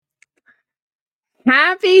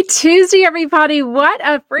Happy Tuesday, everybody. What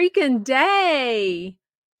a freaking day.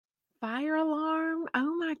 Fire alarm.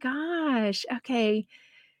 Oh my gosh. Okay.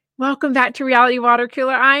 Welcome back to Reality Water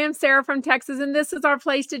Cooler. I am Sarah from Texas, and this is our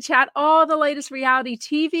place to chat all the latest reality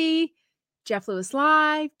TV, Jeff Lewis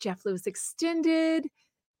Live, Jeff Lewis Extended.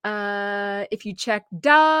 If you check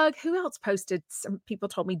Doug, who else posted? Some people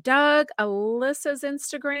told me Doug, Alyssa's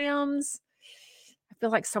Instagrams. I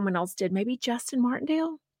feel like someone else did. Maybe Justin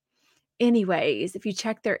Martindale. Anyways, if you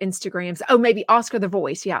check their Instagrams, maybe Oscar the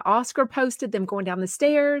Voice. Yeah, Oscar posted them going down the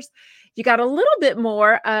stairs. You got a little bit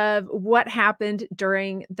more of what happened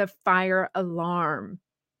during the fire alarm.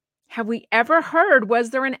 Have we ever heard,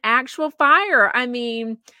 was there an actual fire? I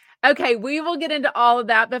mean, okay, we will get into all of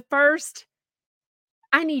that. But first,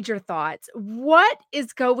 I need your thoughts. What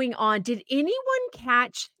is going on? Did anyone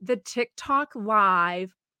catch the TikTok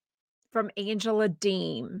live from Angela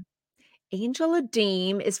Deem? Angela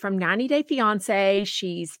Deem is from 90 Day Fiance.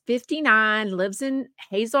 She's 59, lives in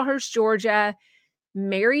Hazelhurst, Georgia,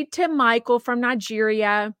 married to Michael from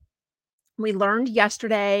Nigeria. We learned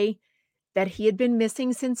yesterday that he had been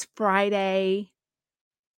missing since Friday.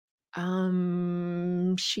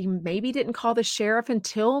 She maybe didn't call the sheriff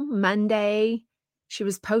until Monday. She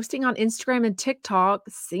was posting on Instagram and TikTok,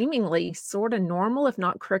 seemingly sort of normal, if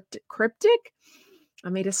not cryptic. I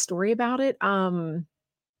made a story about it.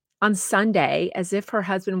 On Sunday, as if her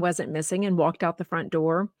husband wasn't missing, and walked out the front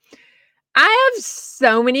door. I have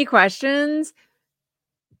so many questions.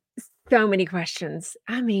 So many questions.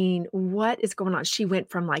 I mean, what is going on? She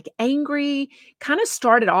went from like angry, kind of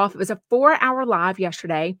started off, it was a 4-hour live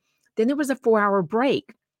yesterday. Then there was a 4-hour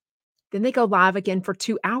break. Then they go live again for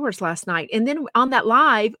 2 hours last night. And then on that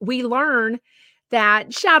live, we learn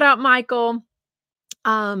that, shout out Michael.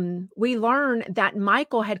 We learn that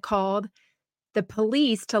Michael had called the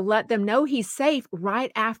police to let them know he's safe right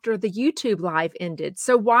after the YouTube live ended.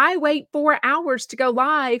 So why wait 4 hours to go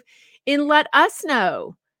live and let us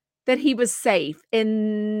know that he was safe?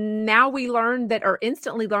 And now we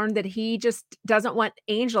instantly learned that he just doesn't want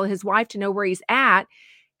Angela, his wife, to know where he's at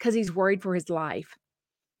because he's worried for his life.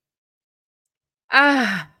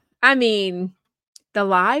 I mean, the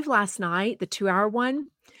live last night, the 2-hour one,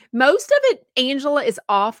 most of it, Angela is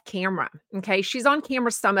off camera. Okay. She's on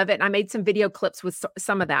camera, some of it. And I made some video clips with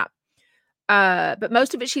some of that. But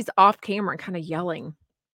most of it, she's off camera and kind of yelling.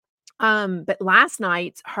 But last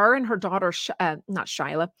night, her and her daughter, not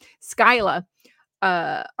Skyla,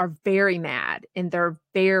 are very mad. And they're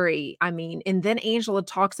and then Angela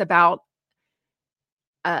talks about,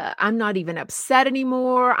 I'm not even upset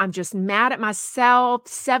anymore. I'm just mad at myself.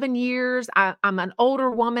 7 years. I'm an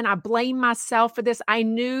older woman. I blame myself for this. I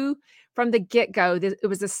knew from the get-go that it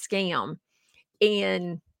was a scam.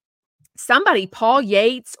 And somebody, Paul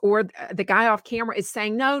Yates or the guy off camera, is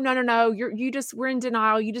saying, no, we're in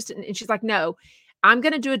denial. You just didn't. And she's like, no, I'm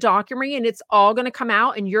going to do a documentary and it's all going to come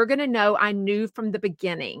out and you're going to know I knew from the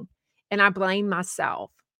beginning and I blame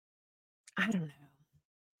myself. I don't know.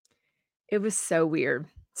 It was so weird.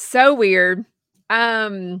 So weird.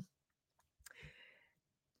 Luna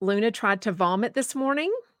tried to vomit this morning.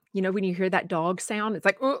 You know, when you hear that dog sound, it's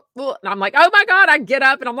like, and I'm like, oh my God, I get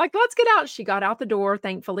up and I'm like, let's get out. She got out the door.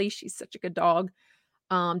 Thankfully, she's such a good dog.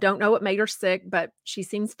 Don't know what made her sick, but she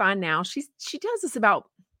seems fine now. She does this about,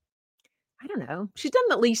 I don't know. She's done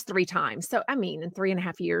it at least 3 times. So, I mean, in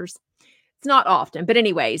 3.5 years, it's not often, but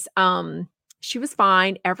anyways, she was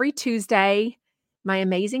fine. Every Tuesday, my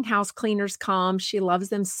amazing house cleaners come. She loves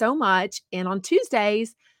them so much. And on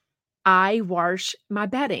Tuesdays, I wash my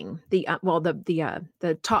bedding, the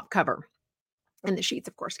top cover, and the sheets,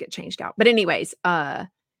 of course, get changed out. But anyways, I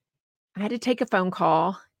had to take a phone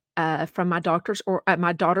call from my daughter's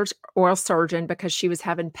oral surgeon because she was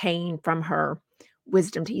having pain from her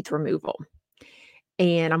wisdom teeth removal.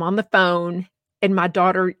 And I'm on the phone, and my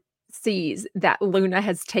daughter sees that Luna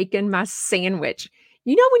has taken my sandwich.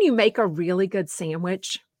 You know, when you make a really good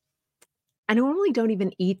sandwich, I normally don't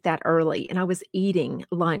even eat that early, and I was eating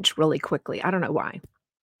lunch really quickly. I don't know why.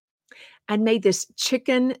 I made this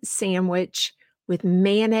chicken sandwich with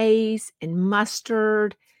mayonnaise and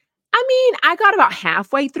mustard. I mean, I got about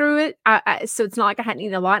halfway through it. So it's not like I hadn't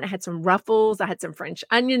eaten a lot. I had some Ruffles. I had some French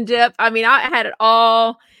onion dip. I mean, I had it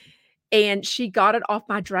all. And she got it off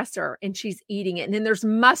my dresser and she's eating it. And then there's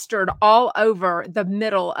mustard all over the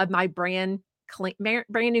middle of my brand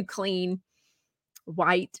new clean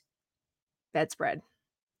white bedspread.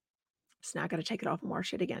 So now I got to take it off and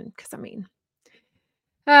wash it again. Cause I mean,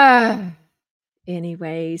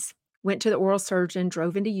 anyways, went to the oral surgeon,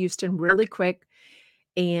 drove into Houston really quick.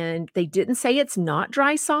 And they didn't say it's not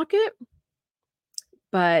dry socket,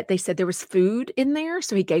 but they said there was food in there,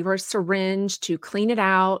 so he gave her a syringe to clean it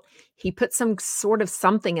out. He put some sort of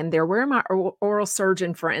something in there. Where are my oral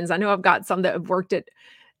surgeon friends? I know I've got some that have worked at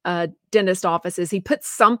dentist offices. He put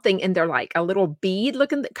something in there, like a little bead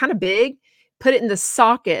looking, kind of big, put it in the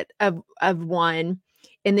socket of one,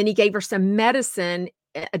 and then he gave her some medicine,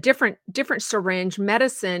 a different syringe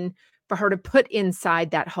medicine for her to put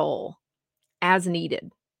inside that hole as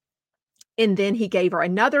needed. And then he gave her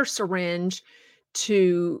another syringe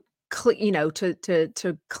to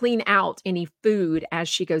to clean out any food as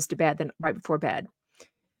she goes to bed, then right before bed.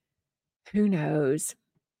 Who knows?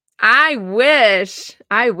 I wish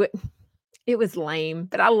I would. It was lame,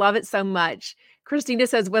 but I love it so much. Christina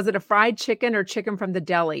says, was it a fried chicken or chicken from the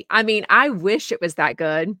deli? I mean, I wish it was that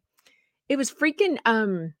good. It was freaking,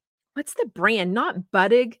 what's the brand? Not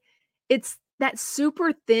Buddig. It's that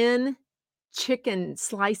super thin chicken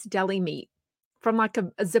sliced deli meat from like a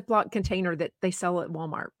Ziploc container that they sell at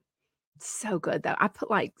Walmart. So good though. I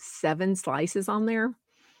put like 7 slices on there.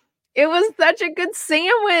 It was such a good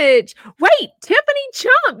sandwich. Wait, Tiffany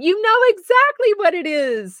Chump, you know exactly what it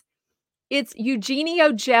is. It's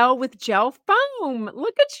Eugenio gel with gel foam.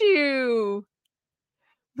 Look at you.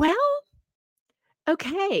 Well,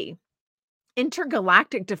 okay.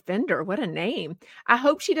 Intergalactic Defender, what a name. I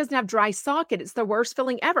hope she doesn't have dry socket. It's the worst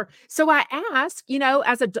feeling ever. So I asked,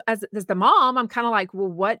 as the mom, I'm kind of like, well,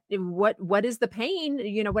 what is the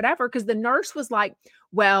pain? Whatever. Because the nurse was like,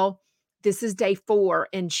 well, this is day 4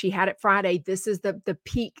 and she had it Friday. This is the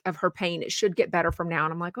peak of her pain. It should get better from now.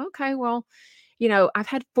 And I'm like, okay, well, I've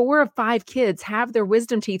had 4 of 5 kids have their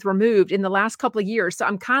wisdom teeth removed in the last couple of years. So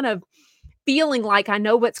I'm kind of feeling like I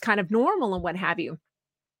know what's kind of normal and what have you.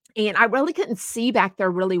 And I really couldn't see back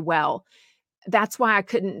there really well. That's why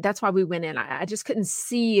we went in. I just couldn't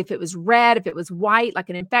see if it was red, if it was white, like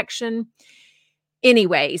an infection.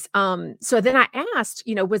 Anyways, so then I asked,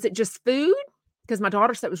 was it just food? Because my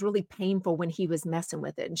daughter said it was really painful when he was messing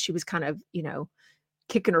with it. And she was kind of,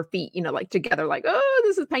 kicking her feet, like together, like, oh,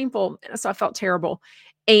 this is painful. And so I felt terrible.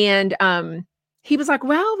 And he was like,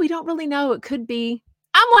 well, we don't really know. It could be.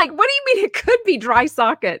 I'm like, what do you mean it could be dry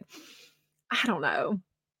socket? I don't know.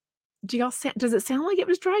 Does it sound like it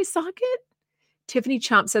was dry socket? Tiffany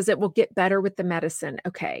Chump says it will get better with the medicine.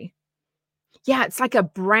 Okay. Yeah, it's like a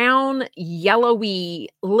brown, yellowy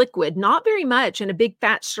liquid, not very much, in a big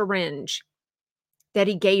fat syringe that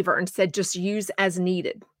he gave her and said, just use as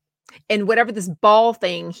needed. And whatever this ball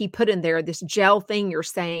thing he put in there, this gel thing you're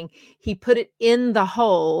saying, he put it in the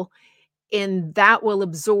hole and that will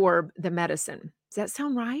absorb the medicine. Does that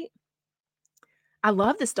sound right? I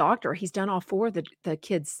love this doctor. He's done all 4 of the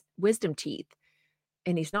kids' wisdom teeth.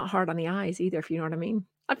 And he's not hard on the eyes either, if you know what I mean.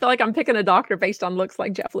 I feel like I'm picking a doctor based on looks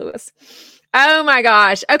like Jeff Lewis. Oh my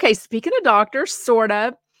gosh. Okay, speaking of doctors, sort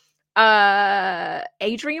of.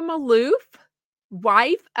 Adrienne Maloof,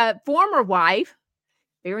 former wife,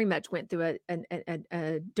 very much went through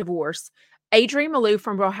a divorce. Adrienne Maloof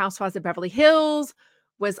from Real Housewives of Beverly Hills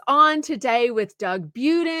was on today with Doug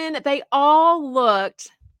Budin. They all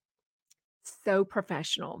looked so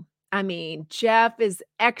professional. I mean, Jeff is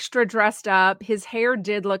extra dressed up. His hair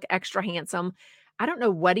did look extra handsome. I don't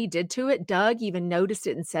know what he did to it. Doug even noticed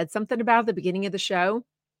it and said something about it at the beginning of the show.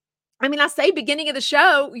 I mean, I say beginning of the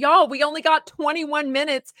show, y'all, we only got 21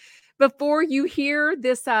 minutes before you hear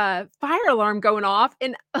this fire alarm going off.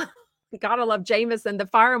 And gotta love Jameson, the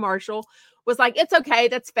fire marshal, was like, it's okay.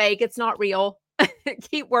 That's fake. It's not real.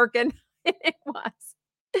 Keep working. It was.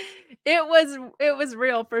 It was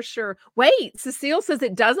real for sure. Wait, Cecile says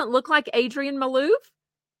it doesn't look like Adrienne Maloof.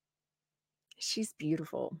 She's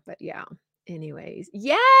beautiful, but yeah. Anyways,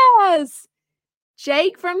 yes.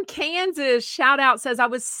 Jake from Kansas, shout out, says, I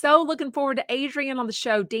was so looking forward to Adrienne on the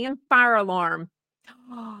show. Damn fire alarm.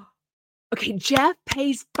 Okay, Jeff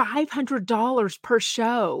pays $500 per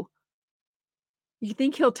show. You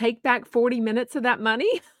think he'll take back 40 minutes of that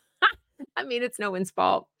money? I mean, it's no one's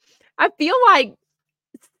fault. I feel like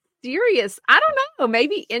serious. I don't know.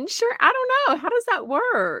 Maybe insurance. I don't know. How does that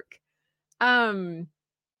work?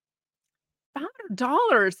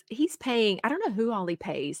 $500 he's paying. I don't know who all he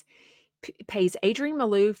pays. Pays Adrienne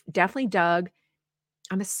Maloof, definitely Doug.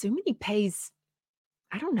 I'm assuming he pays,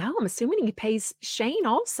 I don't know. I'm assuming he pays Shane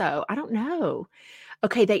also. I don't know.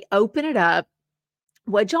 Okay, they open it up.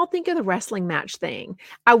 What'd y'all think of the wrestling match thing?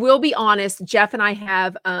 I will be honest, Jeff and I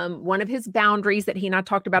have one of his boundaries that he and I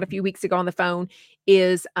talked about a few weeks ago on the phone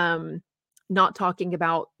is not talking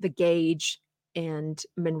about the Gage and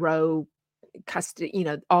Monroe custody,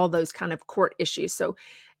 all those kind of court issues. So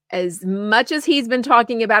as much as he's been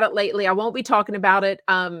talking about it lately, I won't be talking about it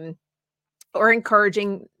or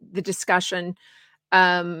encouraging the discussion.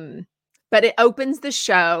 But it opens the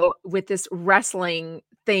show with this wrestling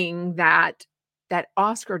thing that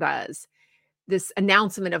Oscar does. This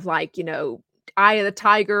announcement of like, Eye of the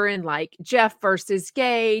Tiger and like Jeff versus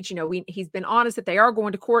Gage. He's been honest that they are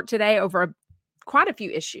going to court today over quite a few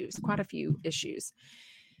issues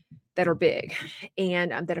that are big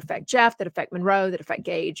and that affect Jeff, that affect Monroe, that affect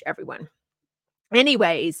Gage, everyone.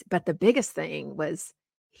 Anyways, but the biggest thing was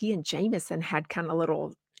he and Jameson had kind of a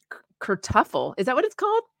little kertuffle. Is that what it's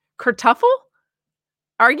called? Kertuffle?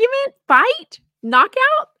 Argument? Fight?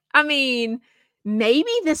 Knockout? I mean,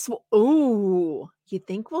 maybe this will, you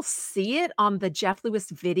think we'll see it on the Jeff Lewis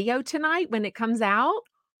video tonight when it comes out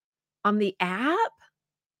on the app?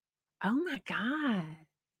 Oh my God.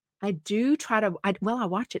 I do try to, I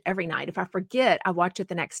watch it every night. If I forget, I watch it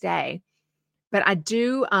the next day. But I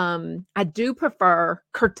do prefer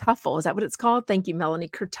kertuffle. Is that what it's called? Thank you, Melanie.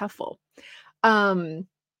 Kertuffle.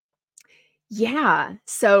 Yeah.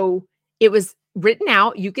 So it was written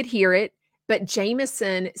out. You could hear it. But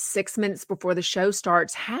Jameson, 6 minutes before the show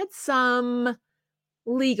starts, had some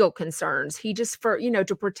legal concerns. He just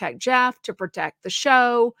to protect Jeff, to protect the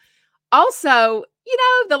show. Also,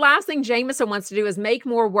 the last thing Jameson wants to do is make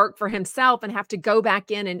more work for himself and have to go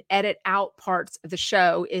back in and edit out parts of the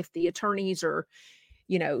show if the attorneys or,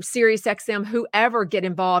 Sirius XM, whoever get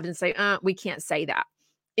involved and say, we can't say that.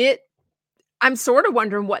 I'm sort of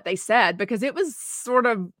wondering what they said because it was sort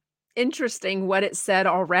of interesting what it said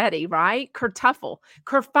already, right? Kerfuffle.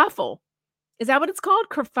 Is that what it's called?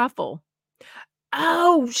 Kerfuffle.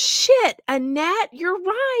 Oh, shit. Annette, you're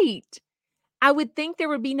right. I would think there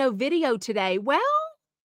would be no video today. Well,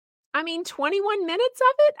 21 minutes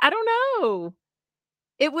of it? I don't know.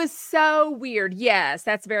 It was so weird. Yes,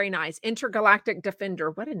 that's very nice. Intergalactic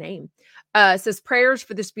Defender. What a name. Says prayers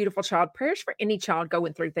for this beautiful child. Prayers for any child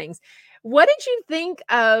going through things. What did you think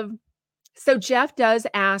of? So Jeff does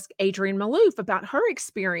ask Adrienne Maloof about her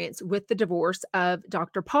experience with the divorce of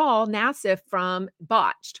Dr. Paul Nassif from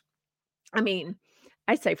Botched.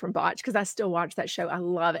 I say from Botched because I still watch that show. I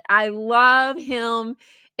love it. I love him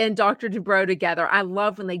and Dr. Dubrow together. I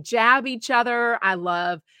love when they jab each other. I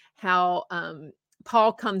love how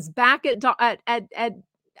Paul comes back at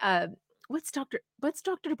what's Dr.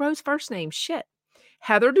 Dubrow's first name? Shit.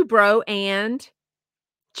 Heather Dubrow and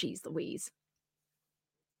geez Louise.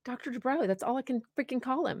 Dr. Dubrow. That's all I can freaking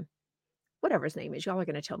call him. Whatever his name is. Y'all are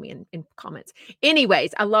going to tell me in comments.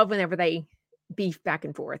 Anyways, I love whenever they beef back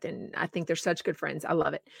and forth. And I think they're such good friends. I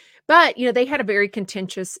love it. But, they had a very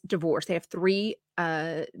contentious divorce. They have 3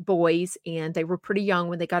 boys and they were pretty young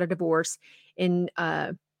when they got a divorce. And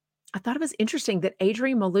I thought it was interesting that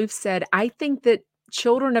Adrienne Maloof said, I think that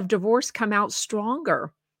children of divorce come out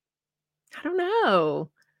stronger. I don't know.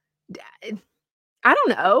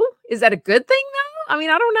 Is that a good thing though?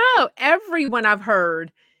 I don't know. Everyone I've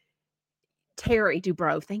heard. Terry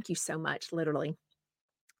Dubrow, thank you so much. Literally.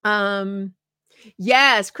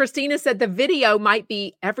 Yes, Christina said the video might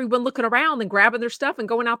be everyone looking around and grabbing their stuff and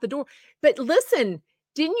going out the door. But listen,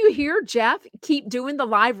 didn't you hear Jeff keep doing the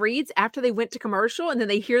live reads after they went to commercial and then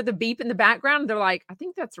they hear the beep in the background? And they're like, I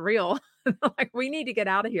think that's real. Like, we need to get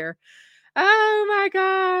out of here. Oh my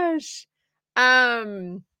gosh.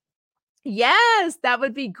 Yes, that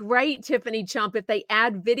would be great, Tiffany Chump, if they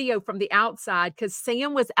add video from the outside because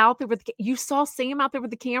Sam was out there you saw Sam out there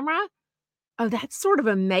with the camera? Oh, that's sort of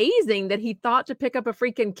amazing that he thought to pick up a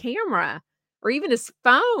freaking camera or even his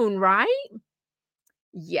phone, right?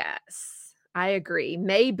 Yes, I agree.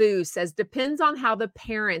 May Boo says, depends on how the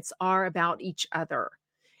parents are about each other.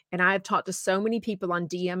 And I have talked to so many people on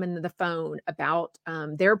DM and the phone about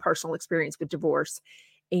their personal experience with divorce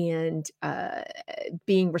and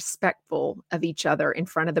being respectful of each other in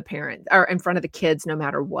front of the parents or in front of the kids, no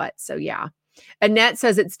matter what. So yeah. Annette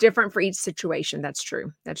says it's different for each situation. That's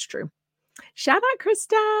true. That's true. Shout out,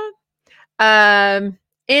 Krista.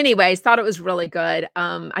 Anyways, thought it was really good.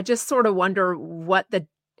 I just sort of wonder what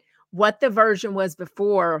the version was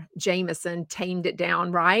before Jameson tamed it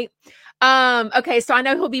down, right? Okay, so I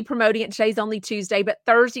know he'll be promoting it. Today's only Tuesday, but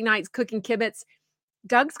Thursday night's Cooking Kibitz.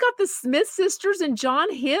 Doug's got the Smith sisters and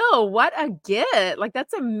John Hill. What a get. Like,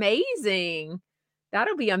 that's amazing.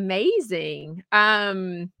 That'll be amazing.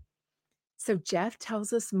 So Jeff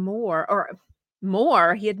tells us more.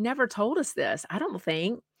 He had never told us this, I don't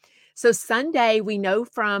think. So Sunday, we know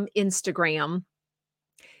from Instagram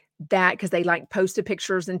that because they posted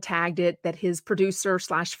pictures and tagged it, that his producer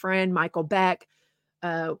 / friend, Michael Beck,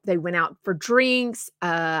 they went out for drinks.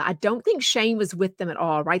 I don't think Shane was with them at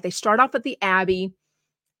all, right? They start off at the Abbey.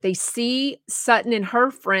 They see Sutton and her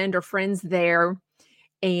friend or friends there.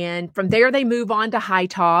 And from there, they move on to High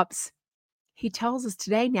Tops. He tells us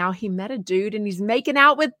today now he met a dude and he's making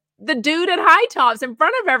out with the dude at High Tops in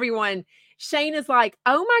front of everyone. Shane is like,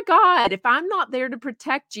 "Oh my God, if I'm not there to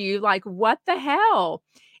protect you, like, what the hell?"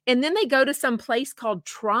 And then they go to some place called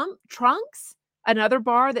Trunks, another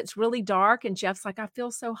bar that's really dark. And Jeff's like, "I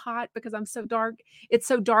feel so hot because I'm so dark. It's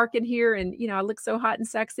so dark in here. And, I look so hot and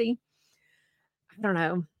sexy." I don't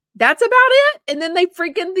know. That's about it. And then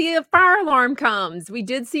the fire alarm comes. We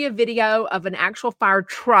did see a video of an actual fire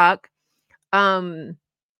truck. Um,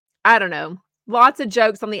 I don't know. Lots of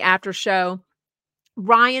jokes on the after show.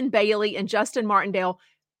 Ryan Bailey and Justin Martindale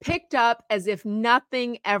picked up as if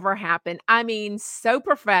nothing ever happened. I mean, so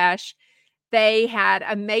profesh. They had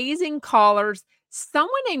amazing callers.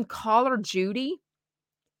 Someone named Caller Judy,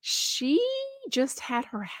 she just had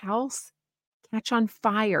her house catch on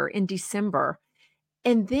fire in December.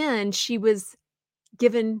 And then she was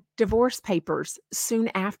given divorce papers soon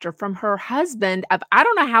after from her husband of I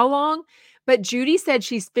don't know how long, but Judy said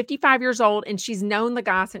she's 55 years old and she's known the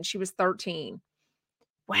guy since she was 13.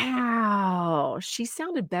 Wow, she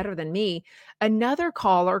sounded better than me. Another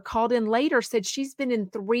caller called in later, said she's been in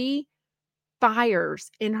 3 fires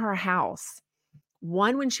in her house.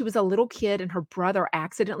 One when she was a little kid and her brother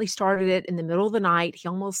accidentally started it in the middle of the night.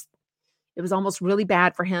 It was almost really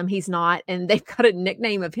bad for him. He's not, and they've got a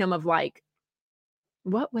nickname of him of like,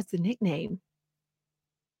 what was the nickname?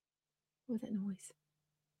 What was that noise?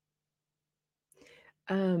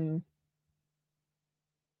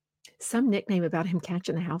 Some nickname about him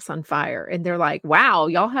catching the house on fire. And they're like, wow,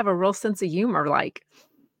 y'all have a real sense of humor. Like,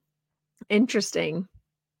 interesting.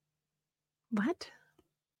 What?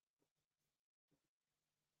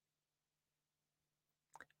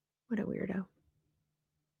 What a weirdo.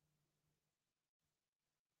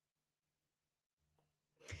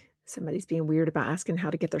 Somebody's being weird about asking how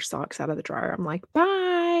to get their socks out of the dryer. I'm like,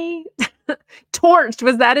 bye. Torch.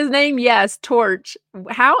 Was that his name? Yes, Torch.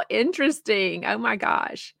 How interesting. Oh my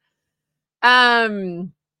gosh.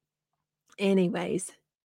 Anyways,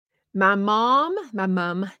 my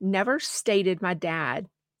mom never stated my dad.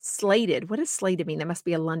 Slated. What does slated mean? That must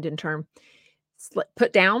be a London term.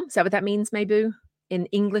 Put down. Is that what that means, Mayboo? In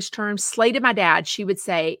English terms, slated my dad. She would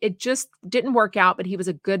say, it just didn't work out, but he was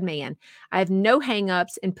a good man. I have no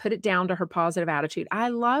hangups, and put it down to her positive attitude. I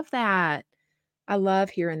love that. I love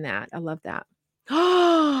hearing that. I love that.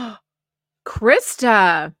 Oh,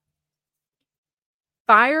 Krista.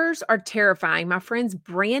 Fires are terrifying. My friend's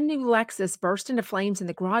brand new Lexus burst into flames in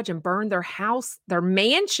the garage and burned their house, their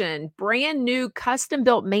mansion, brand new custom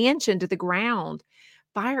built mansion to the ground.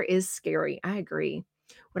 Fire is scary. I agree.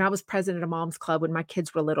 When I was president of Mom's Club, when my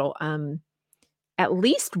kids were little, at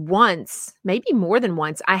least once, maybe more than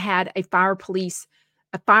once, I had a fire person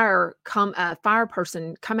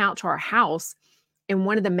come out to our house. And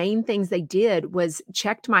one of the main things they did was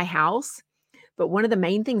checked my house. But one of the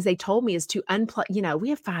main things they told me is to unplug. We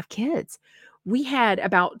have 5 kids. We had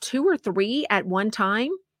about 2 or 3 at one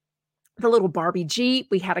time. The little Barbie Jeep.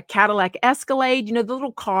 We had a Cadillac Escalade, the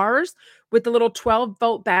little cars with the little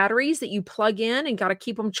 12-volt batteries that you plug in and got to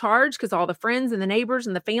keep them charged because all the friends and the neighbors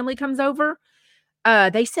and the family comes over.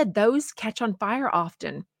 They said those catch on fire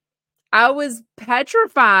often. I was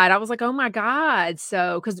petrified. I was like, oh my God.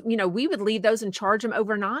 So, because, we would leave those and charge them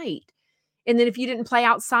overnight. And then if you didn't play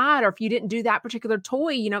outside or if you didn't do that particular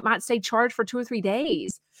toy, it might stay charged for 2 or 3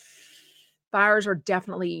 days. Fires are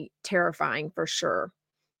definitely terrifying for sure.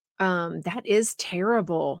 That is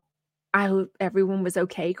terrible. I hope everyone was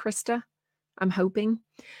okay, Krista. I'm hoping.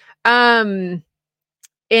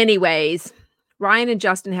 Anyways, Ryan and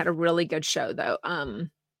Justin had a really good show though.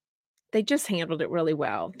 They just handled it really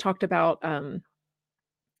well. Talked about a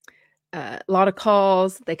lot of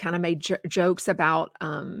calls. They kind of made jokes about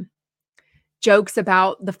the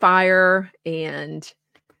fire and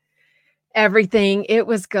everything. It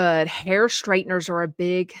was good. Hair straighteners are a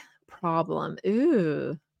big problem.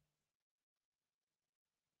 Ooh.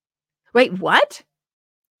 Wait, what?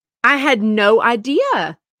 I had no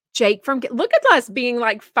idea. Jake look at us being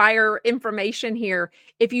like fire information here.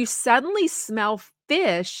 If you suddenly smell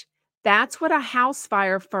fish, that's what a house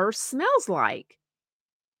fire first smells like.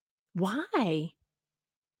 Why?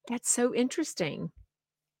 That's so interesting.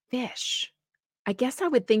 Fish. I guess I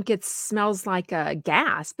would think it smells like a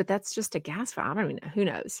gas, but that's just a gas fire. I don't even know. Who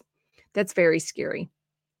knows? That's very scary.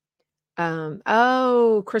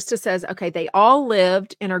 Krista says, okay, they all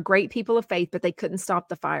lived and are great people of faith, but they couldn't stop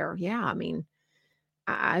the fire. Yeah, I mean,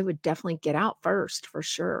 I would definitely get out first for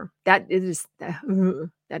sure. That is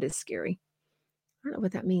scary. I don't know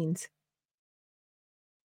what that means.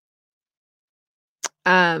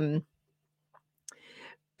 Fire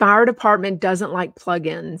department doesn't like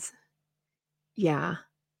plugins. Yeah.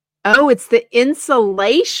 Oh, it's the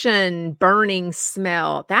insulation burning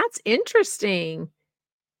smell. That's interesting.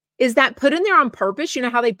 Is that put in there on purpose? You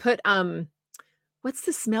know how they put, what's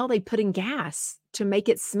the smell they put in gas to make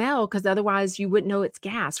it smell? Because otherwise you wouldn't know it's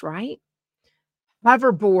gas, right?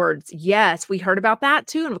 Hoverboards. Yes, we heard about that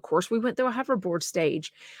too. And of course, we went through a hoverboard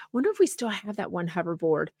stage. Wonder if we still have that one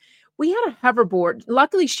hoverboard. We had a hoverboard.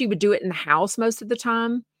 Luckily, she would do it in the house most of the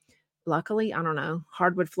time. Luckily, I don't know,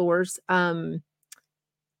 hardwood floors.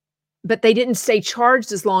 But they didn't stay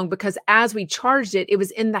charged as long because as we charged it, it was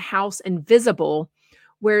in the house and visible.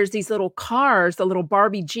 Whereas these little cars, the little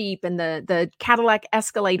Barbie Jeep and the Cadillac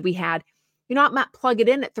Escalade we had, you know, I might plug it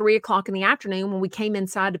in at 3 o'clock in the afternoon when we came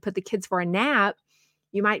inside to put the kids for a nap.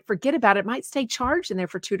 You might forget about it. It might stay charged in there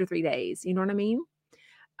for 2 to 3 days. You know what I mean?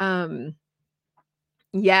 Um,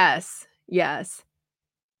 yes, yes.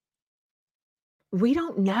 We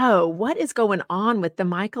don't know what is going on with the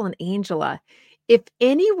Michael and Angela. If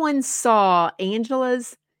anyone saw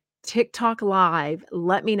Angela's TikTok live,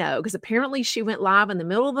 let me know because apparently she went live in the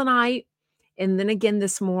middle of the night and then again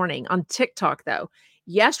this morning on TikTok, though.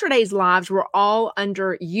 Yesterday's lives were all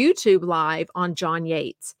under YouTube Live on John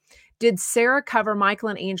Yates. Did Sarah cover Michael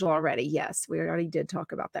and Angela already? Yes, we already did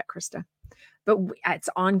talk about that, Krista. But it's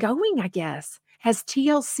ongoing, I guess. Has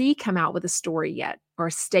TLC come out with a story yet or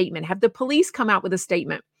a statement? Have the police come out with a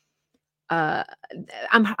statement? Uh,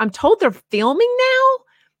 I'm told they're filming now,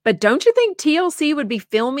 but don't you think TLC would be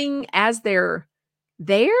filming as they're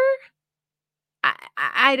there?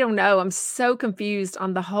 I don't know. I'm so confused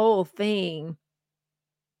on the whole thing.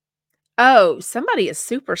 Oh, somebody is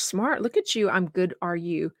super smart. Look at you. I'm good. Are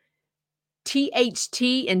you? THT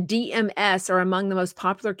and DMS are among the most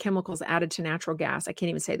popular chemicals added to natural gas. I can't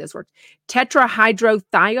even say those words.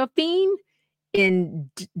 Tetrahydrothiophene in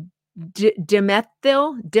dimethyl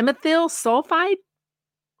sulfide.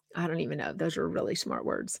 I don't even know. Those are really smart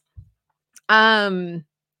words. Yeah,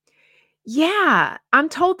 I'm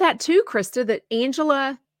told that too, Krista, that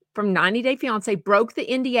Angela from 90 Day Fiance broke the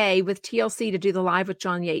NDA with TLC to do the live with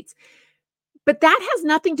John Yates. But that has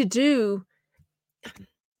nothing to do.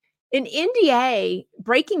 An NDA,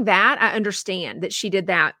 breaking that, I understand that she did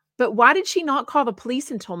that, but why did she not call the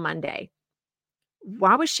police until Monday?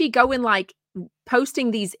 Why was she going, like,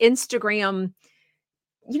 posting these Instagram,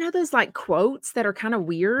 you know, those, like, quotes that are kinda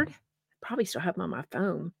weird? Probably still have them on my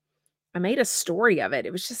phone. I made a story of it.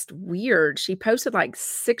 It was just weird. She posted, like,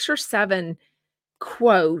 6 or 7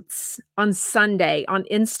 quotes on Sunday on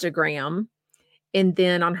Instagram, and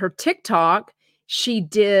then on her TikTok, she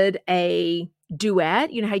did a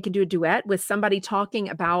duet. You know how you can do a duet with somebody talking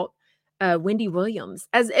about, Wendy Williams,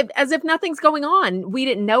 as if nothing's going on. We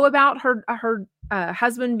didn't know about her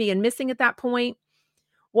husband being missing at that point.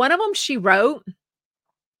 One of them she wrote,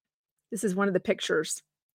 this is one of the pictures.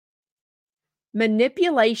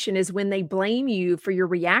 Manipulation is when they blame you for your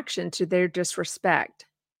reaction to their disrespect.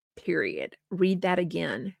 Period. Read that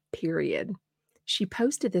again. Period. She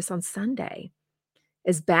posted this on Sunday.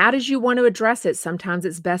 As bad as you want to address it, sometimes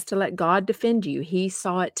it's best to let God defend you. He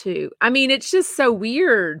saw it too. I mean, it's just so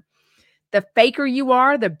weird. The faker you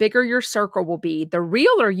are, the bigger your circle will be. The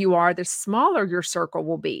realer you are, the smaller your circle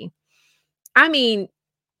will be. I mean,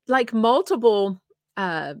 like multiple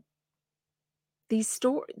these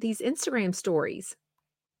Instagram stories.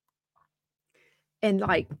 And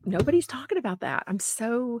like nobody's talking about that. I'm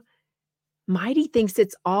so Mighty thinks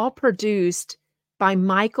it's all produced by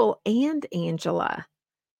Michael and Angela.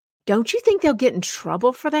 Don't you think they'll get in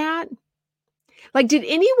trouble for that? Like, did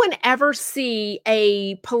anyone ever see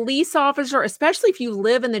a police officer, especially if you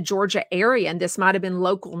live in the Georgia area, and this might have been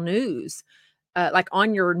local news, like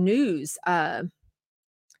on your news?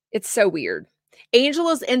 It's so weird.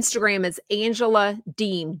 Angela's Instagram is Angela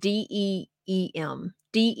Deem, Deem,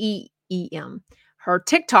 Deem. Her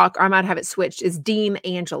TikTok, or I might have it switched, is Deem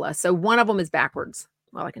Angela. So one of them is backwards.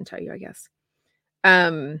 Well, I can tell you, I guess.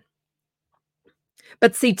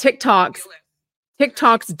 But see, TikToks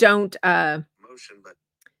don't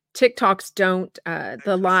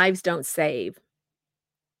the lives don't save.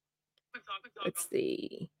 Let's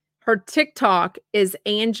see. Her TikTok is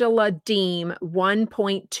Angela Deem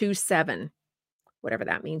 1.27. Whatever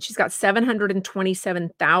that means. She's got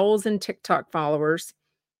 727,000 TikTok followers.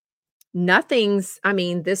 I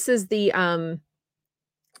mean, this is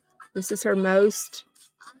her most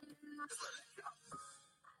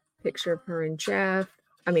picture of her and Jeff.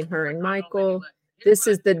 I mean, her and Michael. This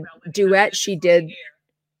is the duet she did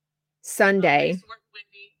Sunday.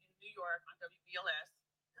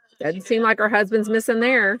 Doesn't seem like her husband's missing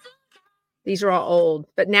there. These are all old.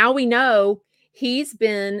 But now we know he's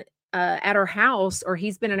been at her house, or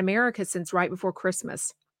he's been in America since right before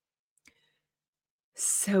Christmas.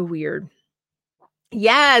 So weird.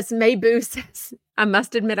 Yes, Mayboo says, "I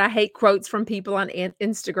must admit I hate quotes from people on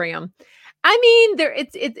Instagram." I mean,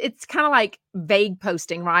 it's kinda like vague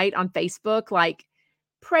posting, right, on Facebook, like,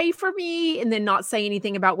 "Pray for me," and then not say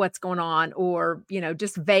anything about what's going on or,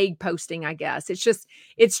 just vague posting, I guess.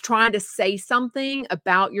 It's trying to say something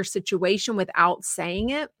about your situation without saying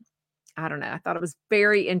it. I don't know, I thought it was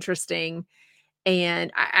very interesting,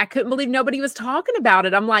 and I couldn't believe nobody was talking about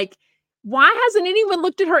it. I'm like, "Why hasn't anyone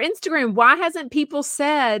looked at her Instagram? Why hasn't people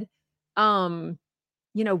said, um,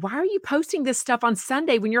 why are you posting this stuff on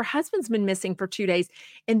Sunday when your husband's been missing for 2 days?"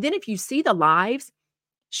 And then if you see the lives,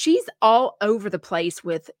 she's all over the place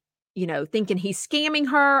with, thinking he's scamming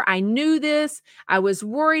her. "I knew this. I was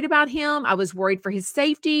worried about him. I was worried for his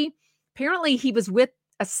safety." Apparently, he was with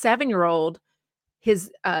a 7-year-old,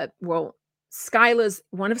 his, Skyla's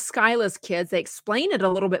one of Skyla's kids. They explain it a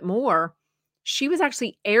little bit more. She was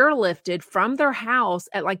actually airlifted from their house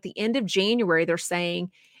at, like, the end of January, they're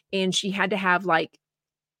saying, and she had to have, like,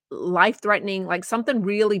 life-threatening, like, something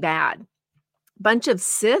really bad. Bunch of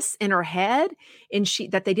cysts in her head, and she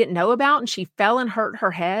that they didn't know about, and she fell and hurt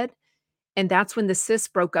her head, and that's when the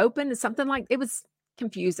cyst broke open, and something like it was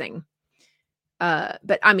confusing.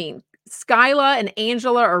 But I mean, Skyla and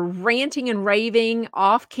Angela are ranting and raving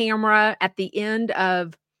off camera at the end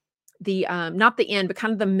of the, not the end, but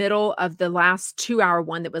kind of the middle of the last 2-hour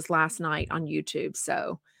one that was last night on YouTube,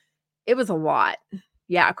 so it was a lot.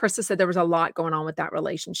 Yeah, Krista said there was a lot going on with that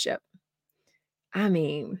relationship. I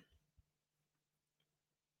mean,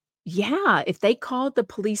 yeah, if they called the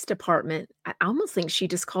police department, I almost think she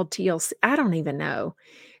just called TLC. I don't even know.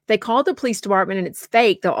 They called the police department and it's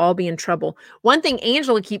fake, they'll all be in trouble. One thing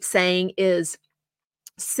Angela keeps saying is,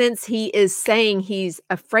 since he is saying he's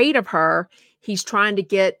afraid of her, he's trying to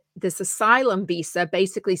get this asylum visa,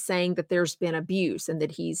 basically saying that there's been abuse and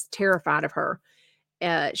that he's terrified of her.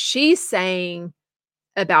 She's saying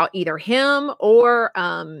about either him or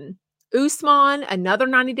Usman, another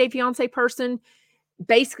 90 Day Fiance person,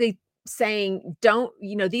 basically saying, "Don't,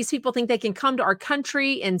 these people think they can come to our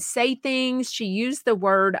country and say things." She used the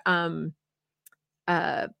word,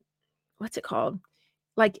 uh, what's it called?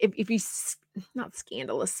 Like, if you not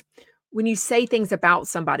scandalous, when you say things about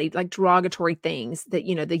somebody, like derogatory things that,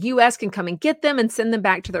 the US can come and get them and send them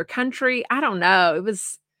back to their country. I don't know.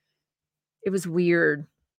 It was weird.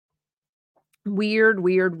 Weird,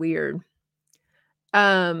 weird, weird.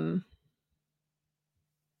 Um,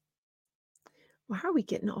 why are we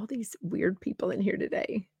getting all these weird people in here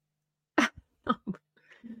today?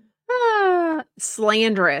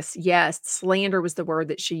 Slanderous. Yes, slander was the word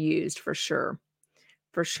that she used for sure.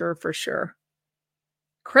 For sure, for sure.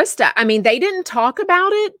 Krista, I mean, they didn't talk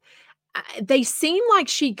about it. They seem like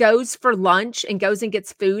she goes for lunch and goes and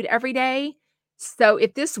gets food every day. So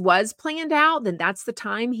if this was planned out, then that's the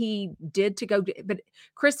time he did to go. But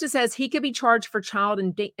Krista says he could be charged for child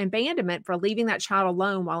abandonment for leaving that child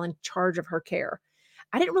alone while in charge of her care.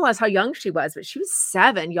 I didn't realize how young she was, but she was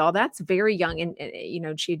 7, y'all. That's very young.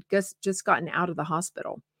 And she'd just gotten out of the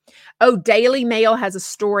hospital. Oh, Daily Mail has a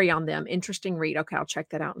story on them. Interesting read. Okay, I'll check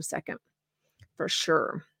that out in a second for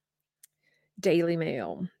sure. Daily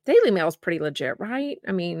Mail. Daily Mail is pretty legit, right?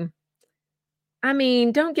 I mean,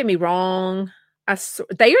 don't get me wrong.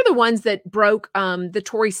 They are the ones that broke the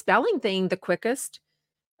Tori Spelling thing the quickest.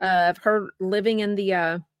 Of her living in the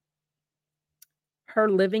I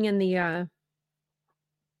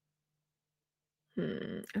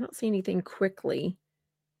don't see anything quickly.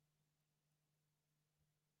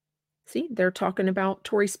 See, they're talking about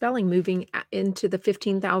Tori Spelling moving into the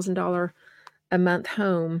 $15,000 a month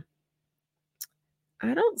home.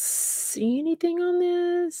 I don't see anything on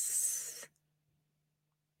this.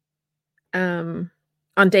 On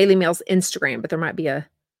Daily Mail's Instagram, but there might be a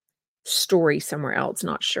story somewhere else,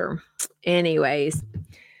 not sure. Anyways,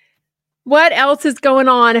 what else is going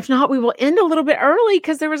on? If not, we will end a little bit early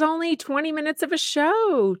because there was only 20 minutes of a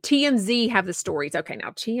show. TMZ have the stories. Okay,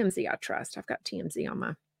 now TMZ I trust. I've got TMZ on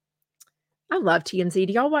my... I love TMZ.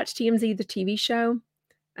 Do y'all watch TMZ, the TV show?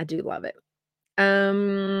 I do love it.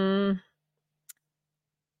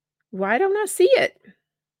 Why don't I see it?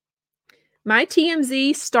 My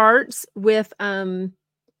TMZ starts with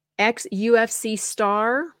ex-UFC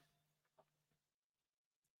star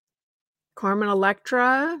Carmen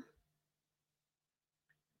Electra,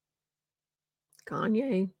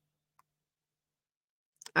 Kanye.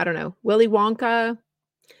 I don't know. Willy Wonka.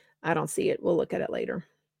 I don't see it. We'll look at it later.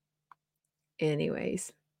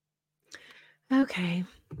 Anyways. Okay.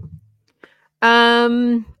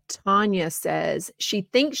 Tanya says she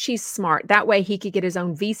thinks she's smart. That way he could get his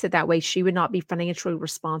own visa. That way she would not be financially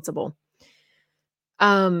responsible.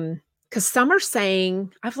 'Cause some are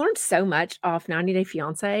saying I've learned so much off 90 Day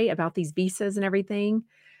Fiancé about these visas and everything.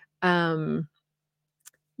 Um,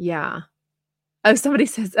 yeah. Oh, somebody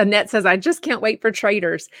says Annette says, "I just can't wait for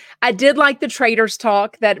Traders." I did like the Traders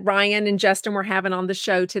talk that Ryan and Justin were having on the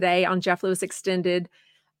show today on Jeff Lewis Extended.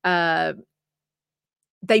 Uh,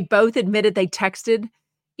 they both admitted they texted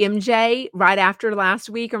MJ right after last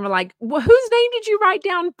week and were like, "Well, whose name did you write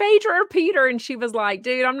down, Phaedra or Peter?" And she was like,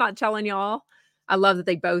 "Dude, I'm not telling y'all." I love that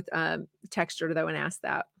they both texted her though and asked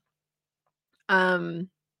that. How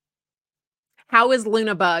is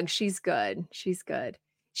Luna Bug? She's good. She's good.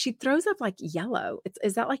 She throws up like yellow.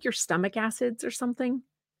 Is that like your stomach acids or something?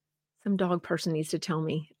 Some dog person needs to tell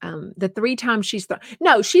me. The 3 times she's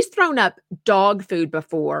thrown up dog food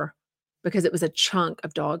before because it was a chunk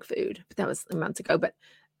of dog food, but that was months ago. But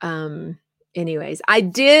anyways, I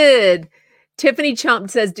did. Tiffany Chump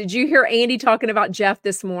says, "Did you hear Andy talking about Jeff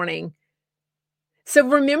this morning?" So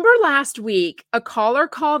remember last week, a caller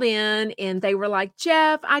called in and they were like,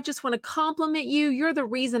 "Jeff, I just want to compliment you. You're the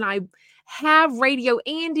reason I have Radio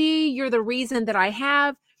Andy. You're the reason that I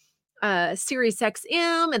have Sirius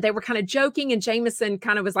XM." And they were kind of joking. And Jameson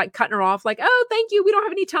kind of was like cutting her off, like, "Oh, thank you. We don't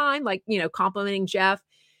have any time." Like, complimenting Jeff.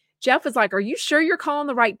 Jeff was like, "Are you sure you're calling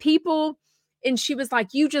the right people?" And she was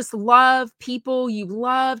like, "You just love people. You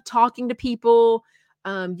love talking to people.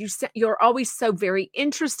 You're always so very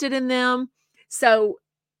interested in them." So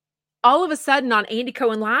all of a sudden on Andy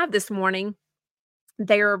Cohen Live this morning,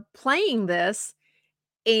 they're playing this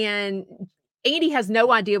and Andy has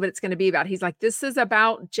no idea what it's going to be about. He's like, "This is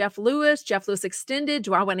about Jeff Lewis Extended.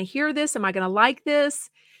 Do I want to hear this? Am I going to like this?"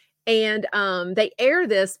 And they air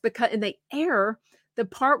this and they air the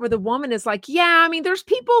part where the woman is like, "Yeah, I mean, there's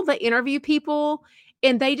people that interview people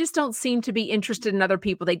and they just don't seem to be interested in other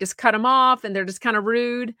people. They just cut them off and they're just kind of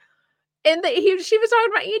rude." And she was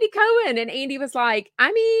talking about Andy Cohen, and Andy was like,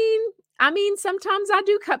 I mean, sometimes I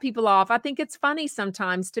do cut people off. I think it's funny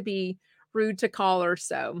sometimes to be rude to callers."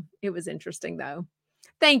 So it was interesting though.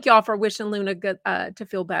 Thank y'all for wishing Luna good to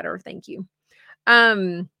feel better. Thank you.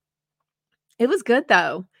 It was good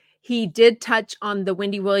though. He did touch on the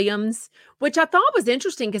Wendy Williams, which I thought was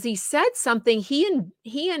interesting because he said something. He and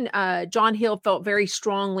John Hill felt very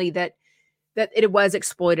strongly that it was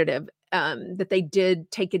exploitative, that they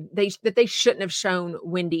did take it, that they shouldn't have shown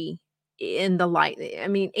Wendy in the light. I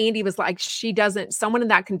mean, Andy was like, someone in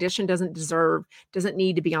that condition doesn't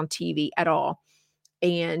need to be on TV at all.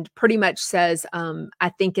 And pretty much says, I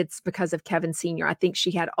think it's because of Kevin Sr. I think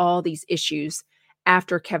she had all these issues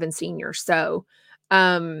after Kevin Sr. So,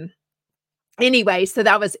 anyway, so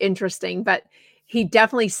that was interesting, but he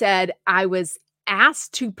definitely said, "I was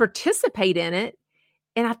asked to participate in it."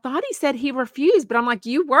 And I thought he said he refused, but I'm like,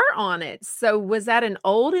 "You were on it." So was that an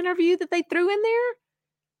old interview that they threw in there?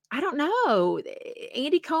 I don't know.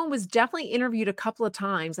 Andy Cohen was definitely interviewed a couple of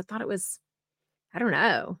times. I don't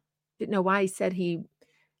know. Didn't know why he said he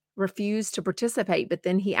refused to participate, but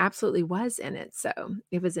then he absolutely was in it. So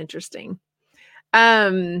it was interesting.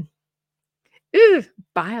 Ooh,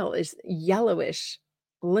 bile is yellowish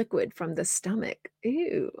liquid from the stomach.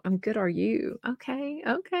 Ew, I'm good. Are you? Okay.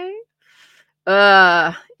 Okay.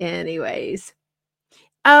 Anyways.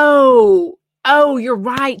 Oh, you're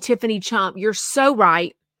right, Tiffany Chump. You're so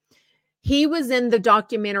right. He was in the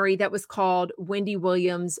documentary that was called Wendy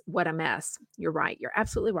Williams, What a Mess. You're right. You're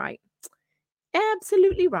absolutely right.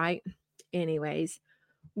 Absolutely right. Anyways,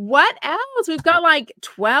 what else? We've got like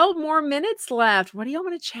 12 more minutes left. What do y'all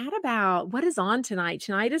want to chat about? What is on tonight?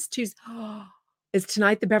 Tonight is Tuesday. Is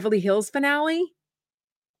tonight the Beverly Hills finale?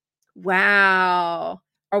 Wow.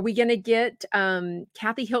 Are we going to get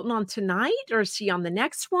Kathy Hilton on tonight or is she on the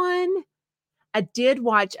next one? I did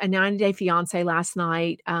watch a 90 Day Fiancé last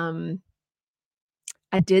night.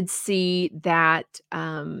 I did see that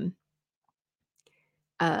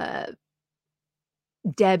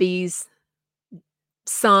Debbie's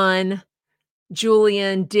son,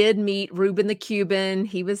 Julian, did meet Reuben the Cuban.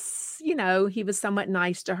 He was, he was somewhat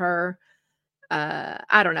nice to her.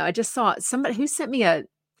 I don't know. I just saw somebody who sent me a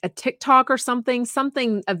TikTok or something,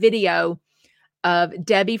 a video of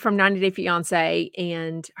Debbie from 90 Day Fiancé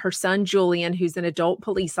and her son, Julian, who's an adult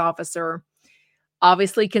police officer,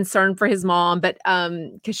 obviously concerned for his mom, but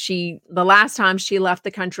because the last time she left the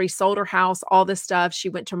country, sold her house, all this stuff, she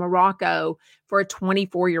went to Morocco for a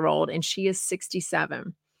 24-year-old and she is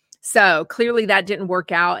 67. So clearly that didn't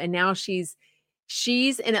work out. And now she's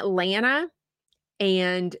in Atlanta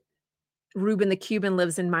and Reuben the Cuban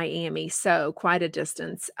lives in Miami. So quite a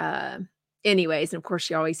distance. Anyways, and of course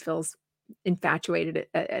she always feels infatuated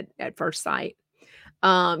at first sight.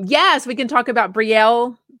 Yes, we can talk about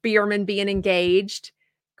Brielle Bierman being engaged,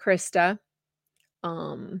 Krista.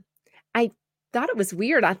 thought it was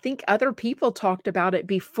weird. I think other people talked about it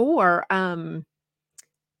before Kim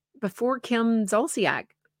Zolciak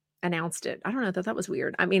announced it. I don't know, I thought that was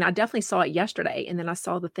weird. I mean, I definitely saw it yesterday, and then I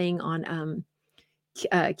saw the thing on,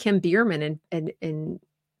 Kim Bierman and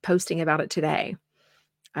posting about it today.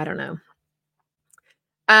 I don't know.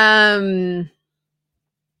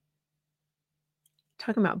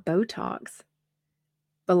 Talking about Botox.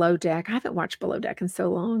 Below Deck. I haven't watched Below Deck in so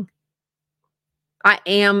long. I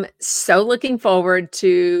am so looking forward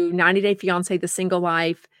to 90 Day Fiancé, The Single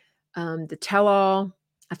Life, the Tell All.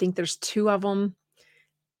 I think there's 2 of them.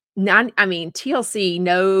 TLC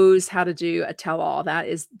knows how to do a tell all. That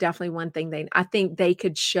is definitely one thing I think they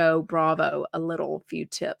could show Bravo a few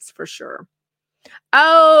tips for sure.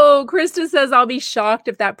 Oh, Krista says, I'll be shocked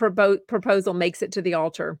if that proposal makes it to the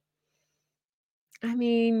altar. I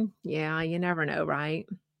mean, yeah, you never know, right?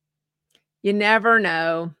 You never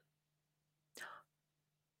know.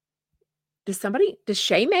 Does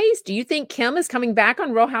Shay Mays, do you think Kim is coming back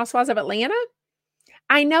on Real Housewives of Atlanta?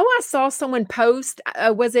 I know I saw someone post,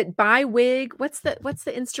 was it Buy Wig? What's the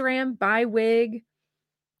Instagram? Buy Wig?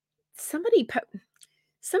 Some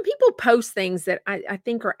people post things that I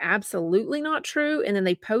think are absolutely not true, and then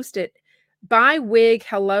they post it. Buy Wig,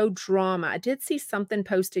 hello drama. I did see something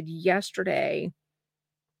posted yesterday.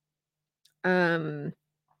 Well,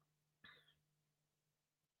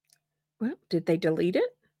 did they delete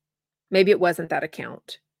it? Maybe it wasn't that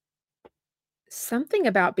account. Something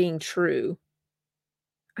about being true.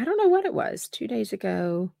 I don't know what it was. 2 days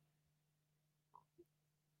ago.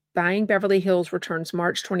 Buying Beverly Hills returns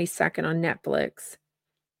March 22nd on Netflix.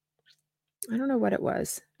 I don't know what it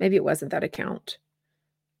was. Maybe it wasn't that account.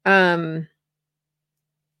 I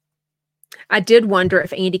did wonder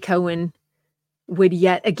if Andy Cohen would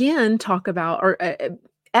yet again talk about, or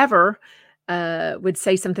ever would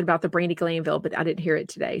say something about the Brandi Glanville, but I didn't hear it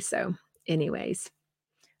today. So anyways,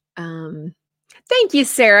 thank you,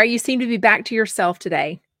 Sarah. You seem to be back to yourself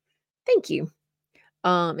today. Thank you.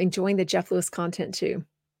 Enjoying the Jeff Lewis content too.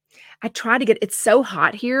 I try to it's so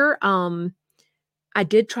hot here. I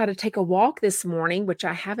did try to take a walk this morning, which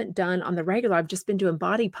I haven't done on the regular. I've just been doing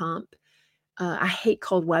body pump. I hate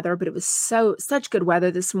cold weather, but it was such good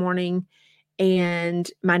weather this morning.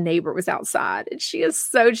 And my neighbor was outside and she is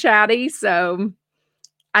so chatty. So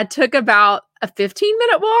I took about a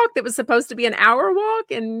 15-minute walk that was supposed to be an hour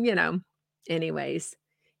walk. And, anyways,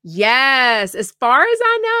 yes, as far as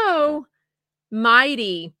I know,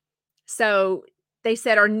 mighty. So they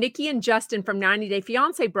said, are Nikki and Justin from 90 Day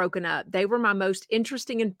Fiancé broken up? They were my most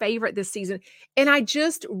interesting and favorite this season. And I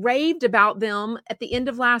just raved about them at the end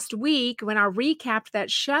of last week when I recapped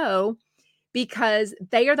that show, because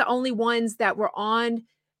they are the only ones that were on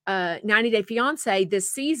 90 Day Fiancé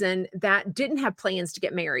this season that didn't have plans to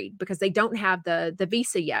get married because they don't have the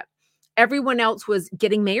visa yet. Everyone else was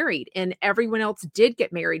getting married and everyone else did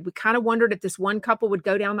get married. We kind of wondered if this one couple would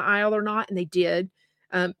go down the aisle or not, and they did.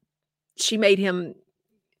 She made him,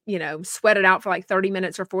 sweat it out for like 30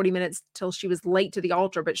 minutes or 40 minutes till she was late to the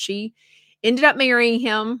altar, but she ended up marrying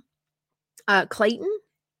him. Clayton,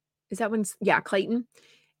 is that one? Yeah, Clayton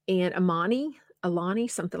and Alani,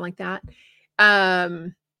 something like that.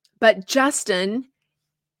 But Justin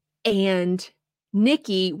and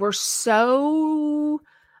Nikki were so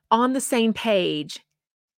on the same page.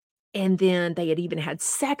 And then they had even had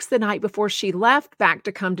sex the night before she left back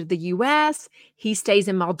to come to the US. He stays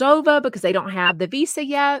in Moldova because they don't have the visa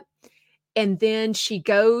yet. And then she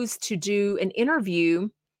goes to do an interview,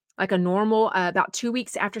 like a normal, about 2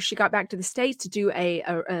 weeks after she got back to the States, to do a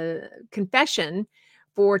confession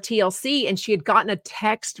for TLC. And she had gotten a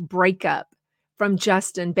text breakup from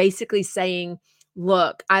Justin, basically saying,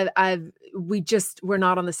 look, we're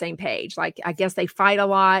not on the same page. Like, I guess they fight a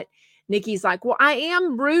lot. Nikki's like, well, I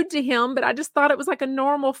am rude to him, but I just thought it was like a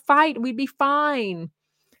normal fight. We'd be fine.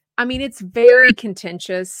 I mean, it's very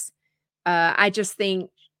contentious. I just think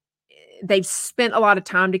they've spent a lot of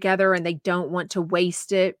time together and they don't want to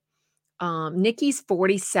waste it. Nikki's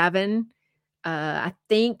 47. I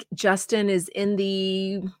think Justin is in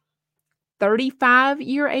the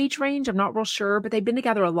 35-year age range. I'm not real sure, but they've been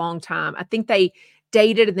together a long time. I think they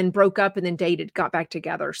dated and then broke up and then dated, got back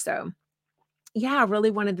together. So yeah, I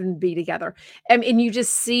really wanted them to be together. And you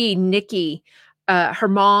just see Nikki, her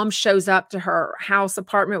mom shows up to her house,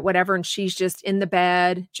 apartment, whatever, and she's just in the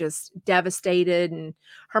bed, just devastated. And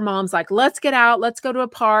her mom's like, let's get out. Let's go to a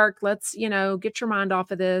park. Let's, get your mind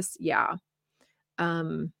off of this. Yeah.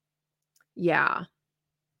 Yeah.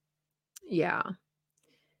 Yeah.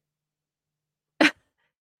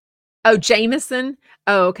 Oh, Jameson.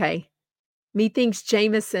 Oh, okay. Methinks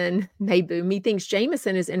Jameson Mabu, methinks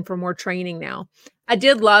Jameson is in for more training now. I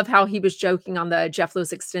did love how he was joking on the Jeff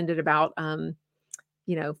Lewis Extended about,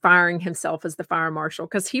 firing himself as the fire marshal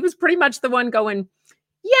because he was pretty much the one going,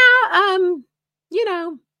 "Yeah, you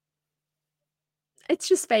know, it's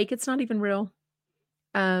just fake. It's not even real."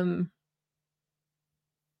 Um,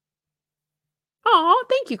 Aw,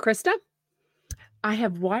 thank you, Krista. I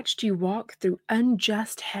have watched you walk through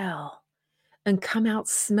unjust hell and come out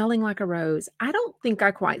smelling like a rose. I don't think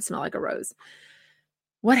I quite smell like a rose.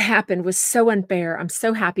 What happened was so unfair. I'm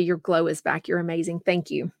so happy your glow is back. You're amazing.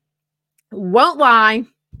 Thank you. Won't lie.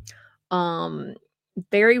 Um,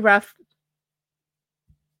 Very rough,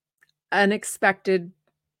 unexpected,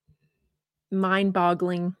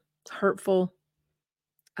 mind-boggling, hurtful.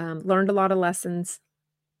 Learned a lot of lessons.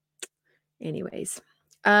 Anyways,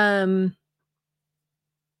 yeah.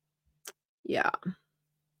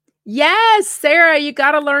 Yes, Sarah, you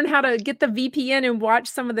gotta learn how to get the VPN and watch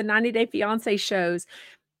some of the 90 Day Fiancé shows.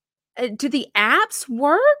 Do the apps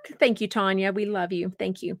work? Thank you, Tanya. We love you.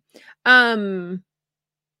 Thank you. I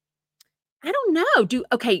don't know.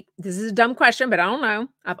 Okay, this is a dumb question, but I don't know.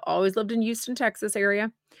 I've always lived in Houston, Texas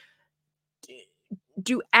area.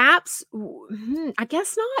 Do apps I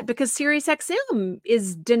guess not because SiriusXM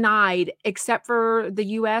is denied except for the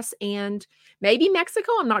US and maybe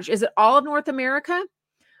Mexico. I'm not sure. Is it all of North America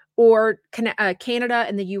or Canada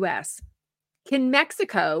and the US? Can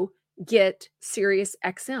Mexico get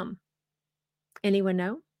SiriusXM? Anyone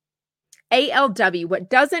know? ALW, what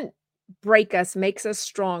doesn't break us makes us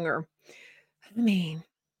stronger. I mean,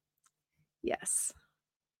 yes.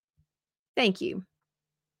 Thank you.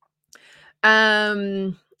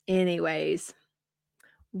 Anyways,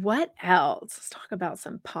 what else? Let's talk about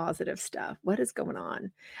some positive stuff. What is going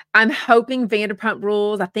on? I'm hoping Vanderpump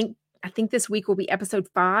Rules. I think this week will be episode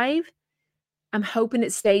 5. I'm hoping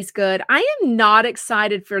it stays good. I am not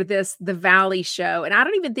excited for this The Valley show, and I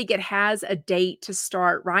don't even think it has a date to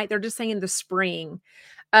start, right? They're just saying the spring.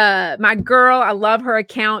 My girl, I love her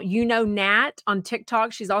account. Nat on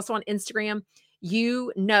TikTok. She's also on Instagram.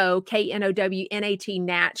 KNOWNAT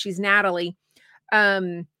Nat. She's Natalie.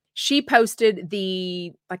 She posted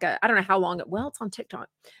I don't know how long it's on TikTok.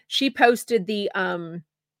 She posted the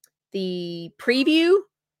preview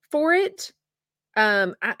for it.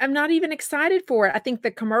 I'm not even excited for it. I think the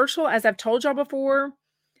commercial, as I've told y'all before,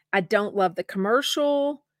 I don't love the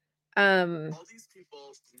commercial. All these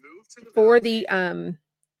people for the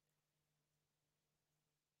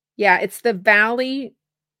yeah, it's the Valley.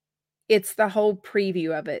 It's the whole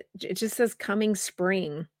preview of it. It just says coming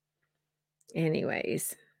spring.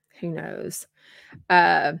 Anyways, who knows?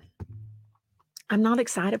 I'm not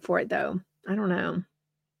excited for it though. I don't know.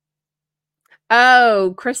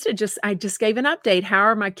 Oh, Krista I just gave an update. How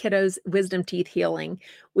are my kiddos' wisdom teeth healing?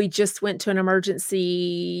 We just went to an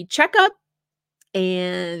emergency checkup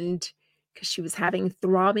and because she was having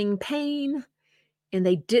throbbing pain and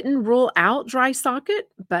they didn't rule out dry socket,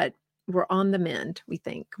 but we're on the mend, we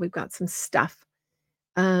think. We've got some stuff.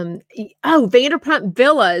 Vanderpump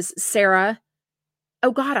Villas, Sarah.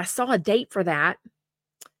 Oh God, I saw a date for that.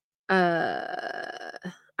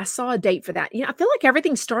 I saw a date for that. I feel like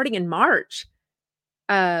everything's starting in March.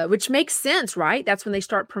 Which makes sense, right? That's when they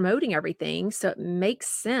start promoting everything. So it makes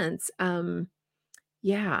sense.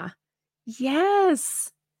 Yeah.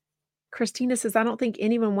 Yes. Christina says, I don't think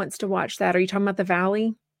anyone wants to watch that. Are you talking about The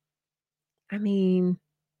Valley? I mean,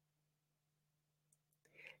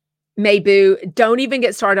 Mabu, don't even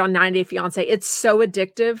get started on 90 Day Fiance. It's so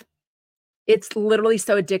addictive. It's literally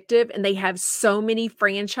so addictive. And they have so many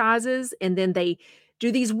franchises. And then they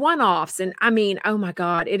do these one-offs. And I mean, oh my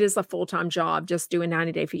God, it is a full-time job just doing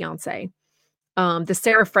 90 Day Fiance. The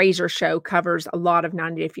Sarah Fraser show covers a lot of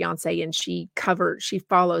 90 Day Fiance and she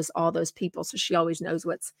follows all those people. So she always knows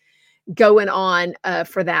what's going on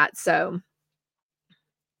for that. So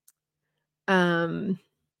March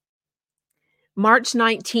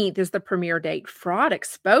 19th is the premiere date. Fraud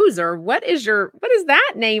Exposer. What is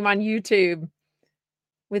that name on YouTube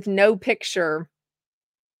with no picture?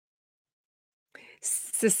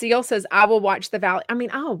 Cecile says, I will watch The Valley. I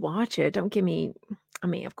mean, I'll watch it. Don't give me,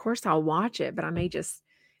 of course I'll watch it, but I may just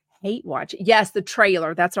hate watch it. Yes, the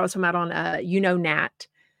trailer. That's what I was talking about on Nat.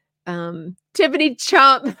 Tiffany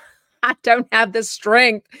Chump. I don't have the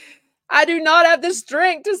strength. I do not have the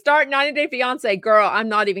strength to start 90 Day Fiance. Girl, I'm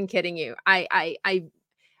not even kidding you.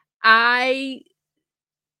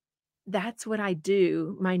 That's what I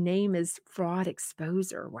do. My name is Fraud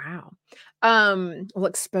Exposer. Wow. Well,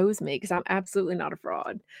 expose me because I'm absolutely not a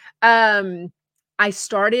fraud. I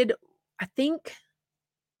started, I think,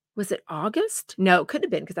 was it August? No, it couldn't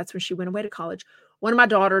have been because that's when she went away to college. One of my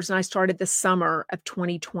daughters and I started this summer of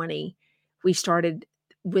 2020. We started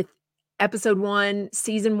with episode 1,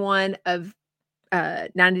 season 1 of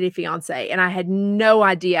 90 Day Fiance, and I had no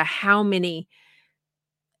idea how many,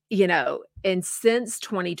 and since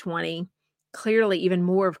 2020, clearly even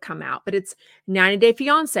more have come out. But it's 90 Day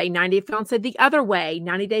Fiance, 90 Day Fiance the other way,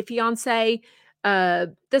 90 Day Fiance,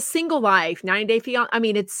 the single life, 90 Day Fiance. I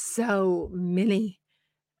mean, it's so many.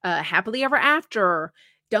 Happily Ever After.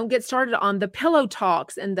 Don't get started on the pillow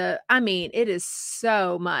talks and it is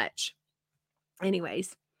so much.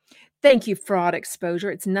 Anyways, thank you, fraud exposure.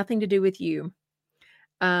 It's nothing to do with you.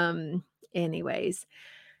 Anyways.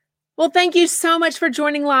 Well, thank you so much for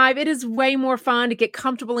joining live. It is way more fun to get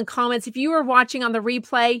comfortable in comments. If you are watching on the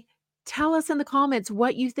replay, tell us in the comments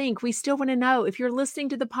what you think. We still want to know. If you're listening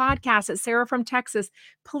to the podcast at Sarah from Texas,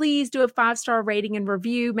 please do a 5-star rating and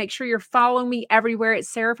review. Make sure you're following me everywhere at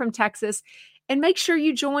Sarah from Texas. And make sure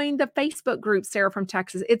you join the Facebook group, Sarah from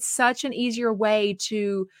Texas. It's such an easier way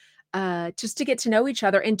to just to get to know each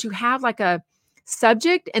other and to have like a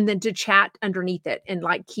subject and then to chat underneath it and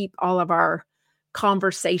like keep all of our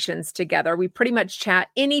conversations together. We pretty much chat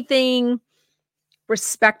anything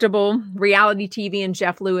respectable, reality TV, and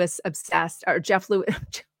Jeff Lewis obsessed, or Jeff Lewis,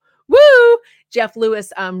 Jeff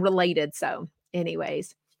Lewis related. So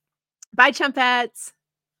anyways, bye, Chumpets.